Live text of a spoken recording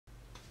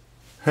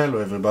Hello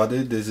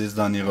everybody, this is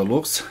Daniel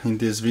Lux. In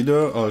this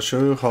video I'll show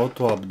you how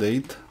to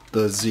update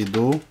the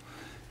Zidoo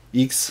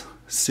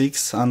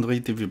X6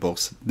 Android TV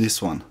box,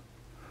 this one,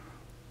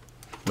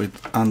 with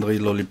Android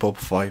Lollipop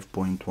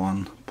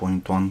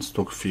 5.1.1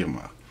 stock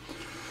firmware.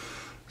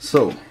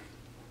 So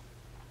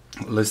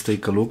let's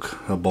take a look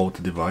about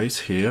the device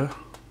here,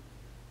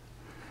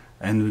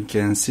 and we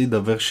can see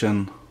the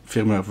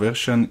firmware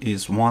version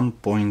is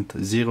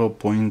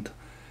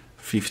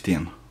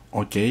 1.0.15,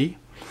 okay,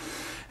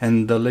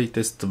 and the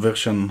latest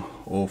version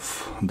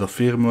of the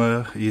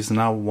firmware is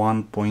now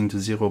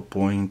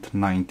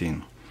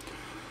 1.0.19.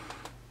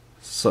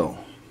 so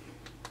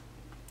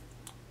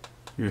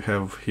you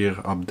have here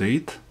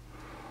update,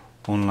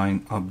 online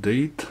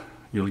update,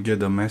 you'll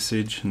get a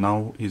message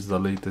now is the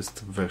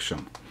latest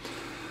version.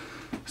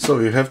 So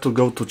you have to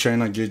go to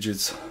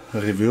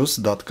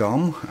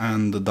chinagadgetsreviews.com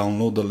and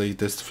download the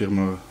latest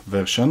firmware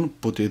version,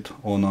 put it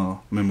on a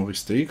memory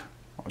stick,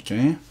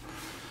 okay,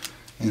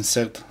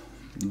 insert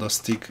the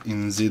stick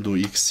in Zidoo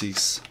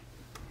X6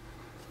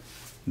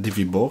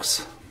 TV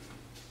box.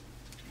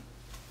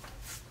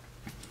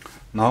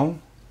 Now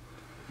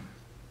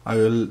I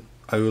will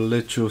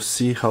let you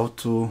see how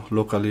to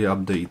locally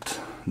update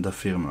the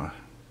firmware.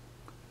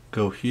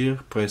 Go here,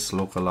 press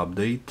local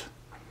update,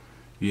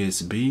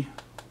 USB,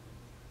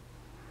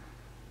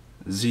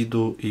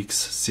 Zidoo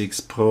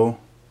X6 Pro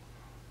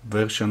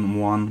version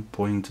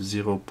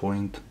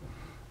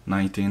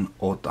 1.0.19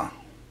 octa,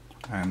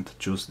 and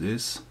choose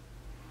this.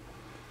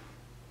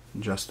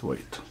 Just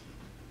wait.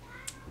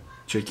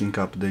 Checking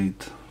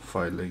update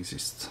file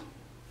exists.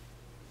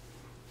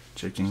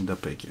 Checking the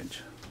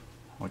package.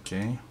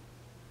 Okay.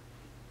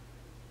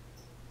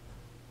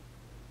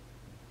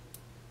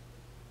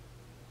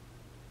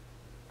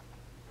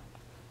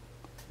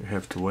 You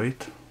have to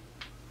wait.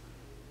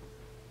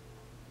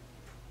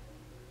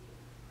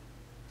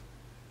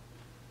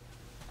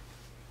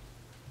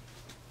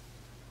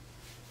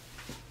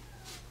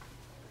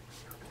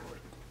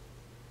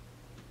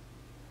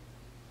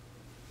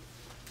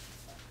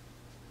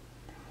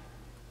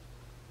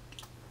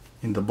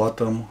 In the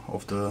bottom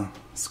of the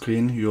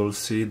screen you'll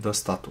see the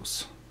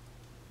status.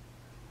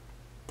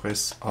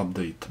 Press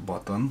update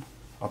button,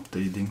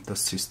 updating the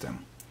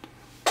system.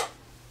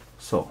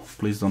 So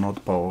please do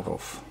not power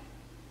off.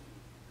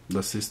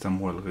 The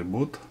system will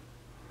reboot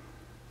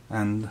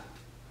and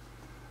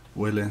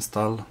will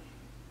install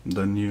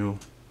the new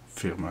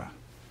firmware.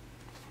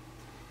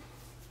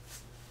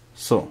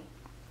 So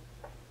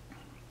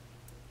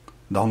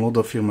download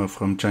the firmware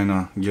from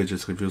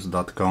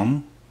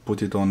chinagadgetsreviews.com,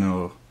 put it on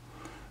your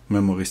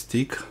memory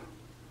stick,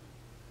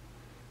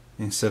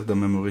 insert the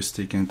memory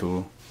stick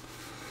into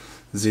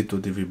Zidoo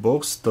TV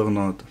box, turn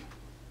on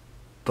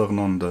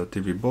the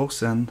TV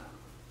box and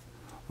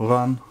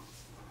run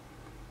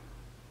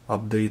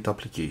update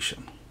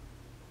application.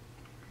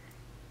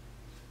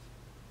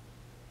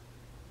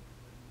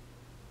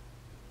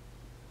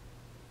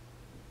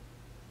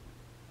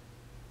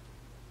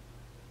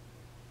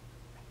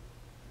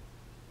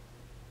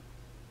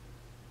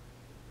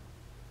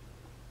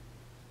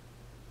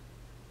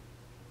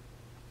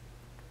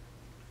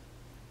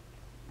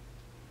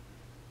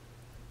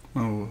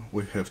 Now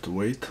we have to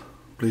wait.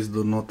 Please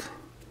do not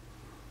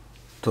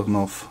turn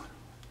off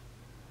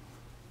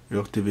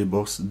your TV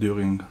box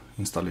during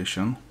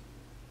installation.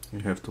 You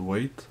have to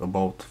wait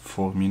about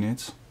 4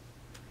 minutes.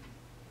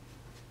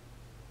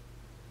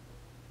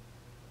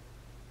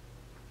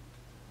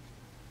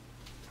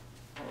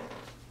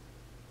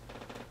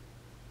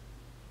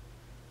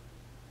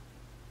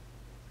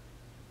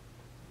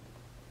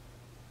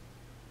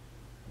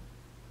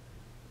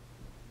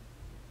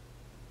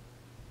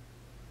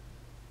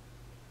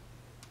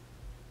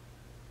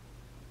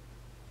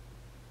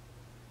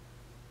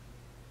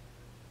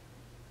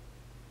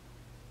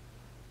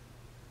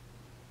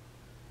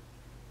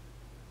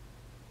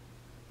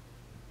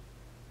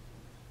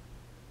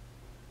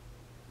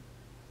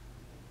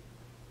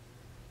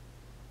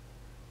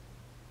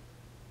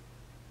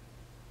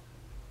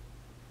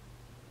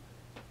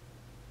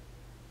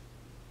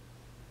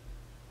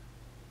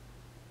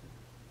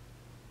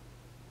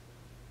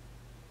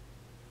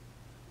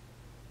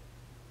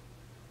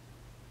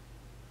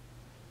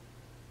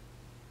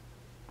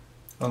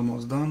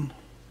 Almost done,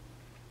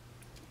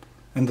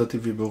 and the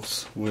TV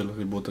box will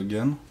reboot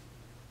again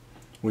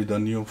with a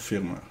new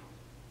firmware,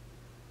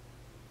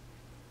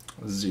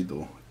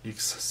 Zidoo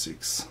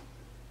X6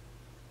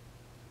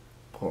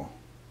 Pro.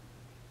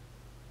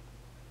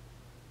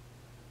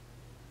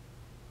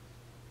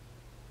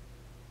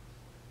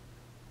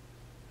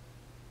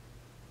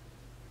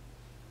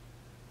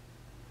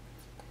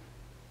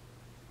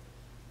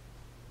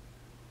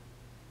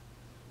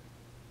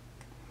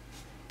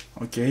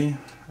 Okay,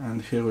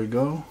 and here we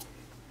go.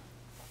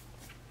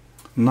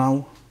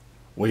 Now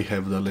we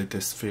have the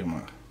latest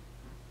firmware.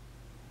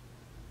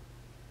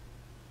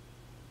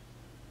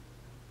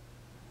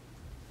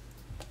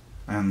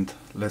 And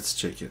let's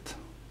check it.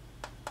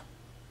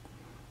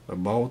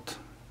 About,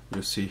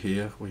 you see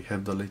here we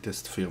have the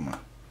latest firmware.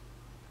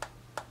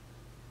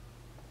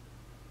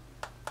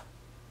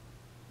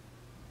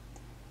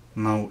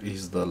 now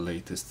is the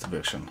latest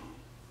version.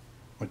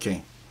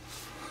 Okay,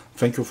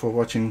 thank you for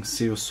watching,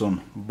 see you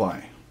soon,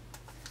 bye.